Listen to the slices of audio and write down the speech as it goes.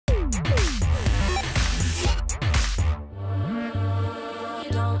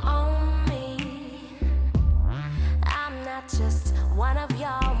don't own me. I'm not just one of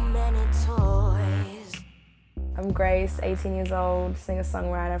your many toys. I'm Grace, 18 years old,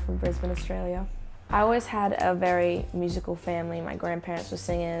 singer-songwriter from Brisbane, Australia. I always had a very musical family. My grandparents were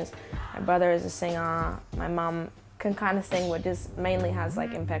singers, my brother is a singer, my mum can kind of sing but just mainly has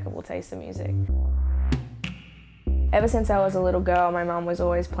like impeccable taste in music. Ever since I was a little girl, my mum was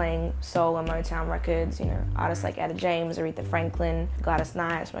always playing soul and Motown records, you know, artists like Etta James, Aretha Franklin, Gladys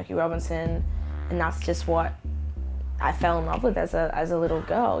Knight, Smokey Robinson, and that's just what I fell in love with as a little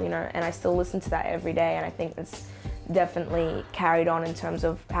girl, you know, and I still listen to that every day, and I think it's definitely carried on in terms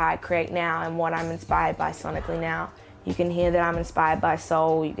of how I create now and what I'm inspired by sonically now. You can hear that I'm inspired by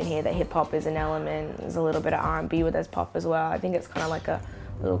soul, you can hear that hip hop is an element, there's a little bit of R&B with this pop as well. I think it's kind of like a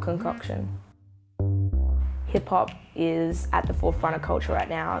little concoction. Hip hop is at the forefront of culture right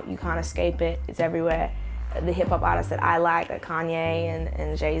now. You can't escape it, it's everywhere. The hip hop artists that I like, like Kanye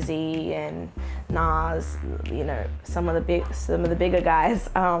and Jay-Z and Nas, you know, some of the bigger guys.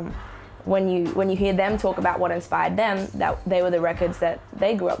 When you hear them talk about what inspired them, that they were the records that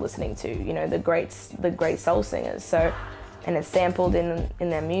they grew up listening to, you know, the great soul singers. So, and it's sampled in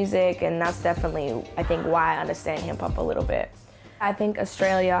their music, and that's definitely, I think, why I understand hip hop a little bit. I think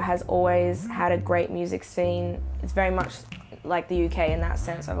Australia has always had a great music scene. It's very much like the UK in that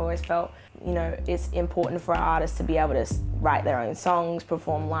sense. I've always felt, you know, it's important for artists to be able to write their own songs,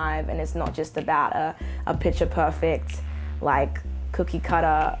 perform live, and it's not just about a picture perfect, like cookie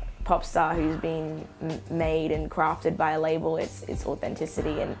cutter pop star who's been made and crafted by a label. It's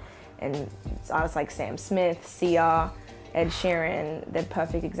authenticity, and it's artists like Sam Smith, Sia, Ed Sheeran, they're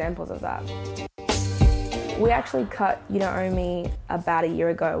perfect examples of that. We actually cut You Don't Owe Me about a year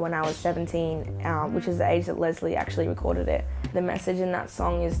ago when I was 17, which is the age that Leslie actually recorded it. The message in that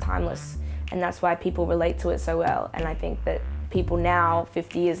song is timeless, and that's why people relate to it so well. And I think that people now,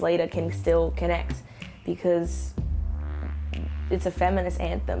 50 years later, can still connect because it's a feminist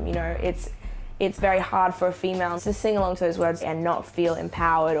anthem, you know. It's very hard for a female to sing along to those words and not feel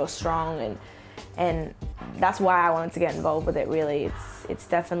empowered or strong, and that's why I wanted to get involved with it, really. It's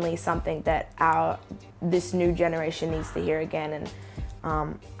definitely something that this new generation needs to hear again,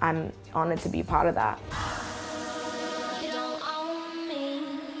 and I'm honored to be part of that.